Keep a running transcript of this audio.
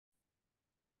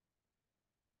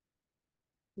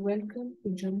Welcome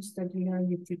to John Studying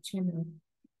YouTube channel.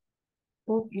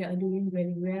 Hope you are doing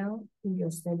very well in your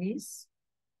studies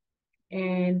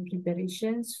and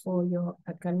preparations for your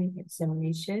upcoming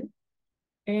examination.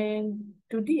 And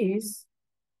today's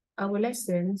our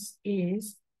lessons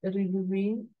is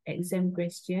reviewing exam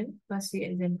question, past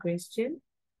year exam question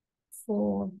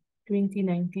for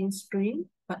 2019 spring,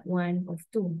 part 1 of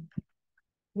 2.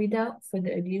 Without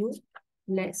further ado,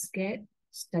 let's get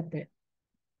started.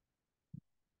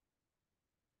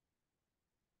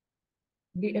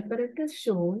 The apparatus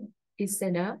shown is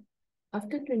set up.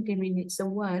 After 20 minutes a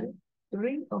while, the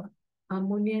ring of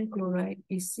ammonium chloride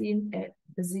is seen at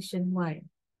position Y.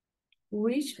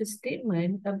 Which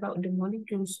statement about the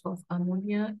molecules of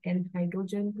ammonia and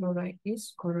hydrogen chloride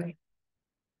is correct?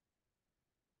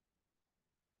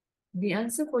 The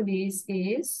answer for this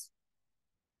is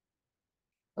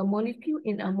a molecule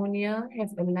in ammonia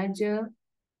have a larger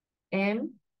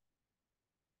M,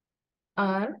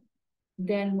 R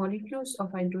than molecules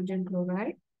of hydrogen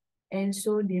chloride, and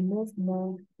so they move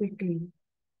more quickly.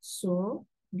 So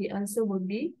the answer will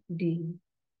be D.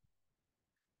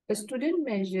 A student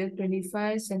measured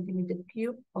 25 centimeter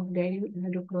cube of dilute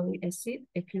hydrochloric acid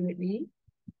accurately.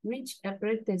 Which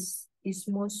apparatus is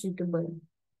more suitable?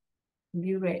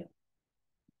 Burette.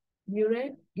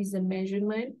 Burette is a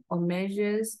measurement or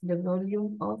measures the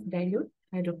volume of dilute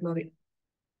hydrochloric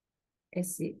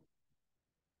acid.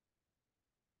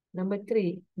 Number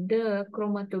 3, the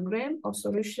chromatogram of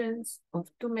solutions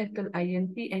of two metal ion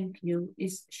P and Q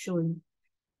is shown.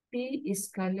 P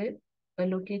is colored. A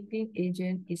locating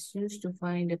agent is used to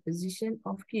find the position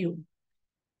of Q.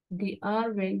 The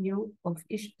R value of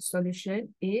each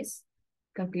solution is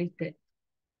calculated.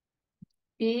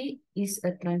 P is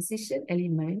a transition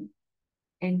element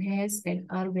and has an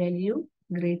R value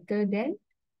greater than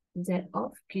Z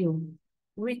of Q.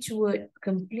 Which would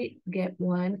complete gap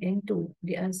 1 and 2?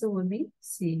 The answer will be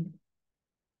C.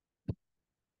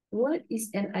 What is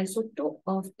an isotope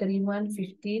of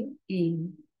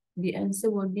 3115E? The answer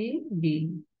will be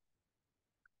B.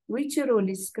 Which role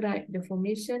describes the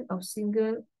formation of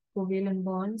single covalent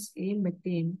bonds in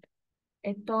methane?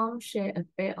 Atoms share a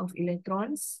pair of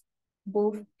electrons.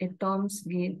 Both atoms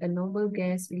gain a noble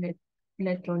gas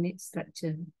electronic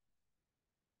structure.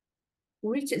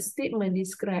 Which statement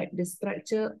describes the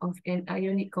structure of an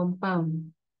ionic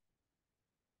compound?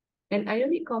 An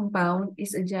ionic compound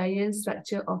is a giant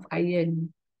structure of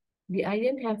iron. The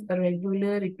iron have a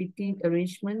regular repeating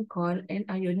arrangement called an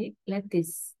ionic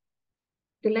lattice.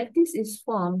 The lattice is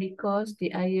formed because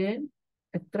the iron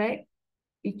attract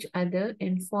each other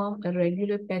and form a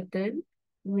regular pattern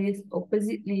with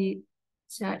oppositely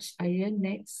charged iron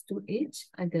next to each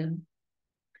other.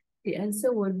 The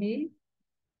answer will be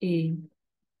A.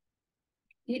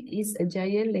 It is a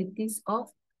giant lattice of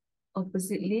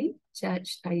oppositely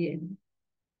charged iron.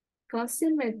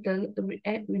 Calcium metal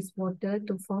react with water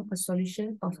to form a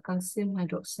solution of calcium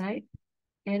hydroxide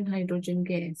and hydrogen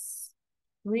gas.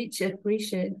 Which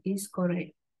equation is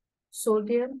correct?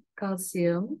 Sodium,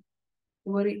 calcium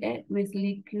will react with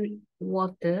liquid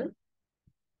water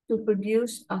to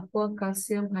produce aqua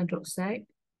calcium hydroxide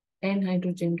and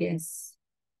hydrogen gas.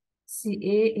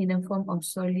 Ca in a form of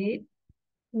solid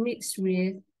mixed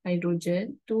with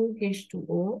hydrogen,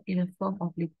 2H2O in a form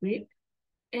of liquid,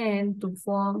 and to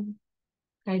form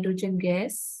hydrogen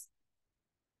gas,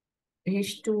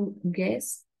 H2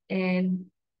 gas, and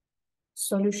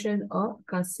solution of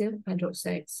calcium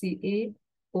hydroxide,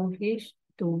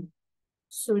 CaOH2.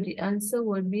 So the answer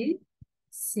will be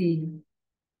C.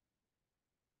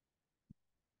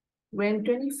 When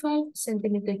 25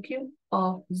 centimeter cube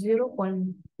of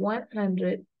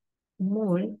 0.100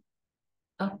 mole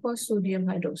aqua sodium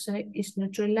hydroxide is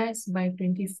neutralized by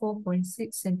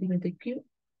 24.6 centimeter cube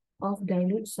of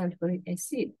dilute sulfuric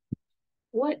acid,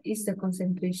 what is the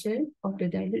concentration of the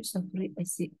dilute sulfuric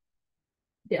acid?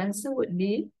 The answer would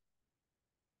be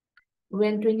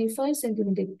when 25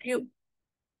 centimeter cube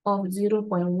of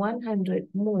 0.100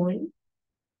 mole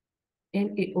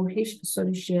NaOH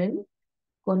solution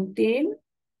contain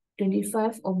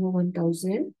 25 over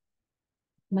 1000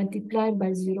 multiplied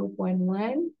by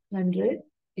 0.100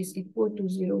 is equal to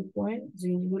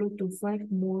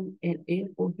 0.0025 mole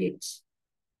NaOH.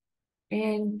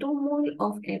 And 2 mole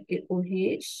of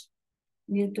NaOH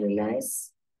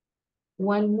neutralize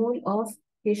 1 mole of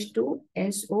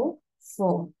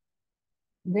H2SO4.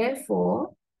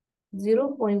 Therefore,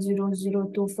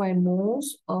 0.0025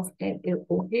 moles of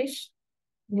NaOH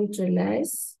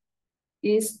neutralized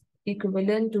is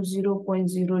equivalent to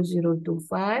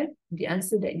 0.0025, the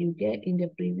answer that you get in the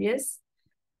previous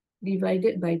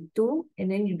divided by 2,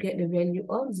 and then you get the value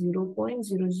of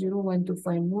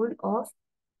 0.00125 mole of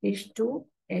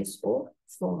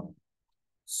H2SO4.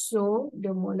 So the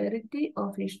molarity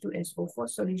of H2SO4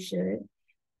 solution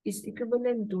is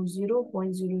equivalent to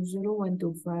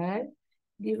 0.00125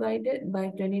 divided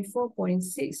by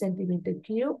 24.6 centimeter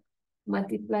cube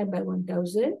multiplied by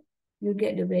 1000. You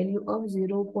get the value of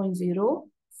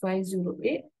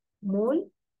 0.0508 mole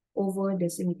over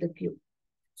decimeter cube.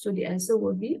 So the answer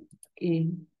will be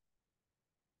A.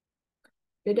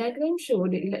 The diagram shows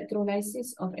the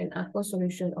electrolysis of an aqueous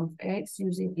solution of X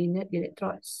using inert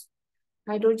electrodes.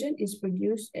 Hydrogen is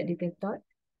produced at the cathode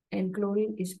and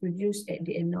chlorine is produced at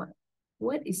the anode.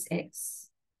 What is X?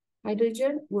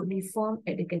 Hydrogen would be formed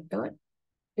at the cathode.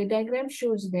 The diagram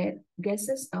shows that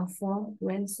gases are formed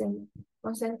when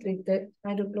concentrated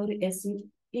hydrochloric acid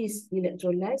is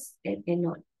electrolyzed at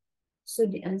anode. So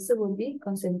the answer will be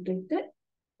concentrated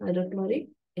hydrochloric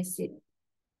acid.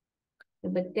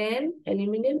 Number 10,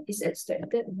 aluminum is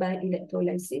extracted by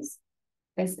electrolysis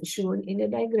as shown in the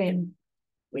diagram.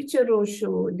 Which row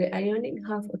show the ionic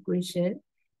half equation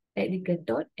at the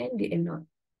cathode and the anode?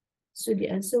 So the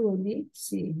answer will be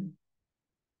C.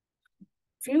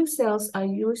 Fuel cells are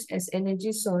used as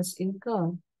energy source in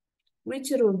car.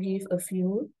 Which row give a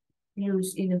fuel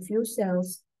used in a fuel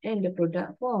cells and the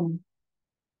product form?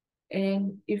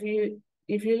 And if you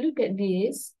look at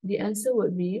this, the answer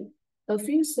would be a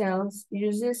fuel cells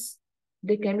uses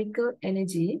the chemical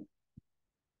energy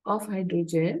of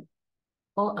hydrogen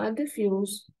or other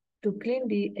fuels to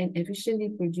cleanly and efficiently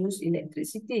produce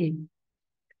electricity.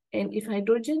 And if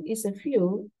hydrogen is a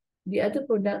fuel, the other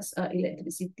products are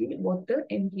electricity, water,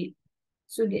 and heat.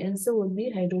 So the answer will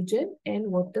be hydrogen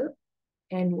and water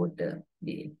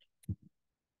D.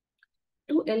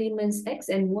 Two elements X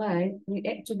and Y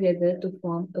react together to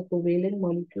form a covalent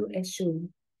molecule as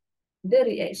shown. The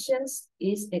reactions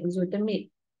is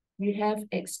exothermic. You have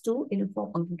X2 in the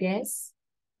form of gas,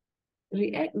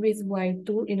 react with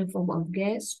Y2 in the form of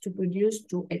gas to produce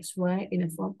 2XY in the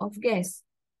form of gas.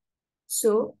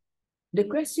 So the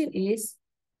question is,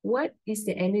 what is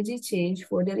the energy change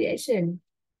for the reaction?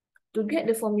 To get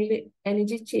the formula,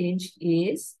 energy change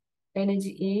is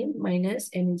energy in minus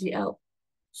energy out.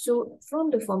 So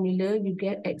from the formula, you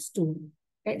get X2.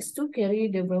 X2 carry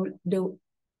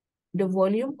the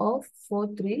volume of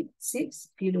 436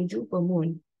 kilojoule per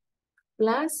mole.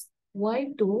 Plus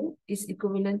Y2 is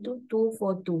equivalent to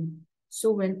 242.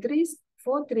 So when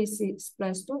 436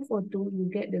 plus 242, you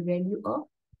get the value of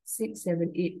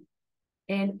 678.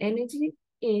 And energy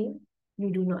in,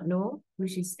 you do not know,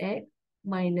 which is X,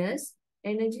 minus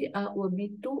energy out will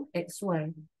be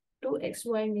 2XY.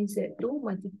 2XY means that 2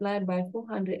 multiplied by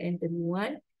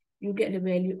 431, you get the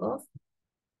value of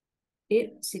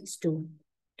 862.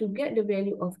 To get the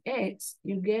value of X,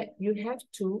 you have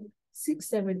to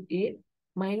 678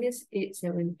 minus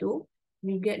 872,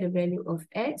 you get the value of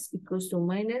X equals to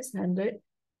minus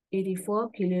 184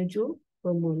 kilojoule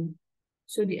per mole.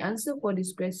 So the answer for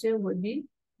this question would be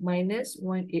minus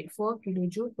 184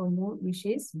 kilojoule per mole, which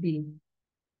is B.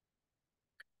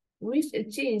 Which a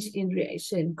change in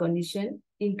reaction condition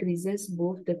increases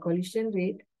both the collision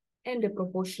rate and the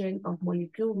proportion of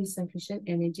molecule with sufficient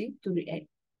energy to react.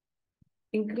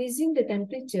 Increasing the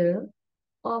temperature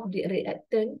of the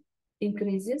reactant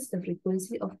increases the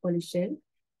frequency of collision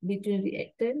between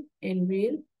reactant and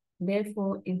will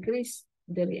therefore increase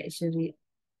the reaction rate.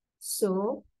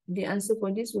 So the answer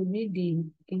for this will be D,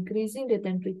 increasing the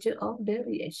temperature of the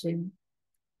reaction.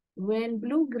 When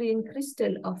blue-green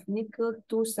crystal of nickel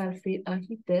 2 sulfate are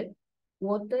heated,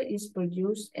 water is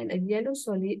produced and a yellow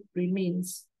solid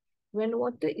remains. When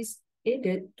water is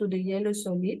added to the yellow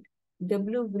solid, the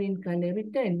blue-green color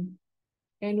returns.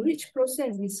 And which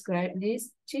process describes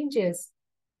these changes?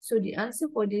 So the answer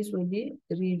for this will be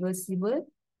reversible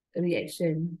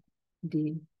reaction,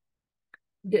 D.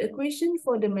 The equation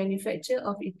for the manufacture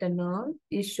of ethanol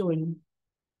is shown.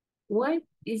 What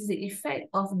is the effect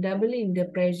of doubling the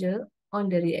pressure on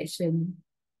the reaction?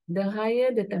 The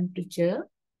higher the temperature,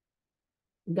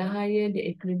 the higher the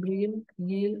equilibrium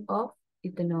yield of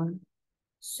ethanol.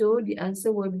 So the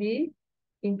answer will be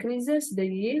increases the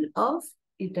yield of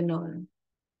ethanol.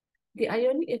 The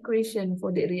ionic equation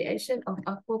for the reaction of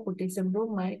aqua potassium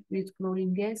bromide with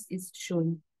chlorine gas is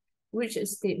shown. Which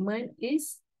statement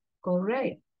is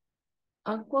correct?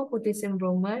 Aqua potassium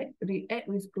bromide react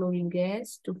with chlorine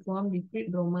gas to form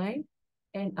liquid bromide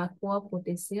and aqua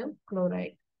potassium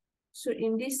chloride. So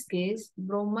in this case,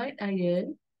 bromide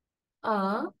ion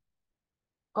are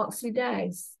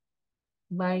oxidized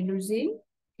by losing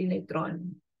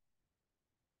electron.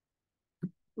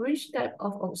 Which type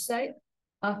of oxide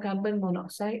are carbon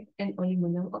monoxide and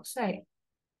aluminum oxide.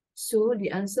 So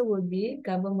the answer will be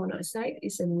carbon monoxide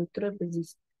is a neutral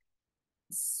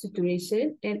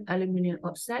situation and aluminum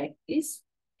oxide is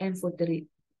amphoteric.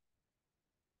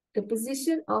 The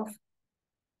position of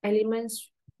elements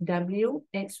W,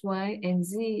 X, Y, and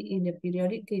Z in the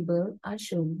periodic table are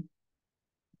shown.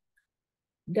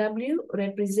 W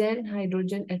represent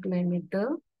hydrogen alkaline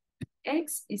metal.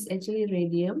 X is actually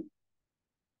radium,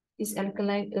 is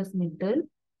alkaline earth metal,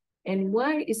 and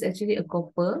Y is actually a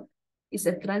copper, is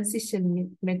a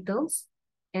transition metals,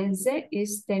 and Z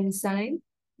is tensine,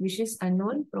 which is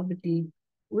unknown property.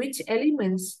 Which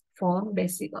elements form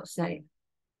basic oxide?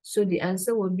 So the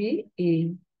answer will be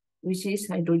A, which is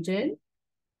hydrogen,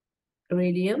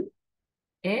 radium,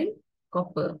 and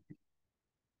copper.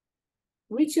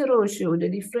 Which row show the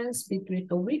difference between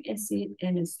a weak acid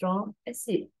and a strong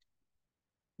acid?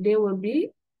 There will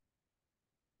be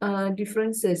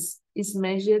differences is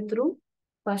measured through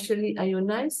partially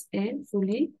ionized and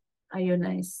fully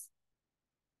ionized.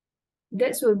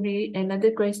 That will be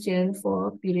another question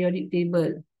for periodic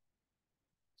table.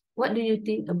 What do you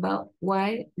think about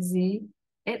Y, Z,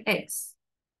 and X?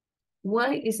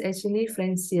 Y is actually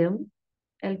francium,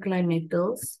 alkaline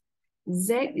metals.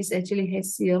 Z is actually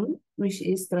hessium, which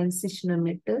is transitional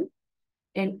metal.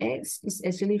 And X is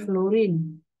actually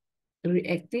fluorine,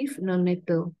 reactive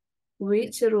nonmetal.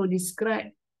 Which row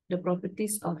describe the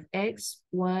properties of X,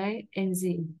 Y, and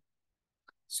Z?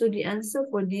 So the answer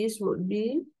for this would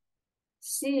be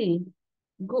C.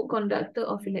 Good conductor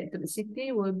of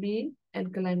electricity will be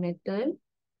alkaline metal,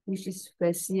 which is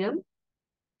francium,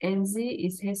 and Z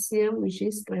is hessium, which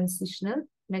is transitional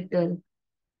metal.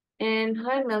 And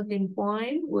high melting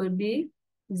point will be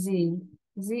Z.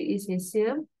 Z is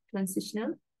hessium,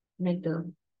 transitional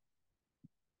metal.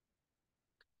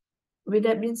 With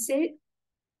that being said,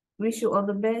 wish you all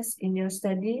the best in your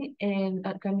study and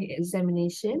upcoming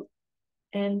examination.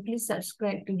 And please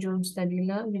subscribe to Jom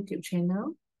Studila YouTube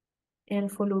channel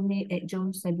and follow me at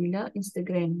Jom Studila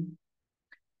Instagram.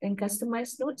 And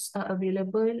customized notes are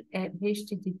available at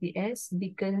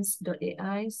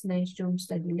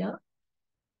https://beacons.ai/jomstudila,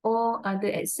 or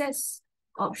other access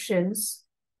options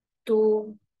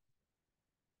to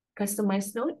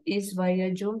customized note is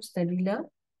via Jom Studila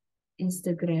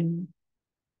Instagram.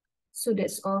 So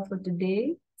that's all for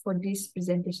today for this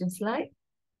presentation slide,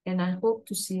 and I hope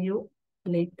to see you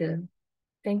later.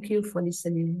 Thank you for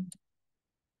listening.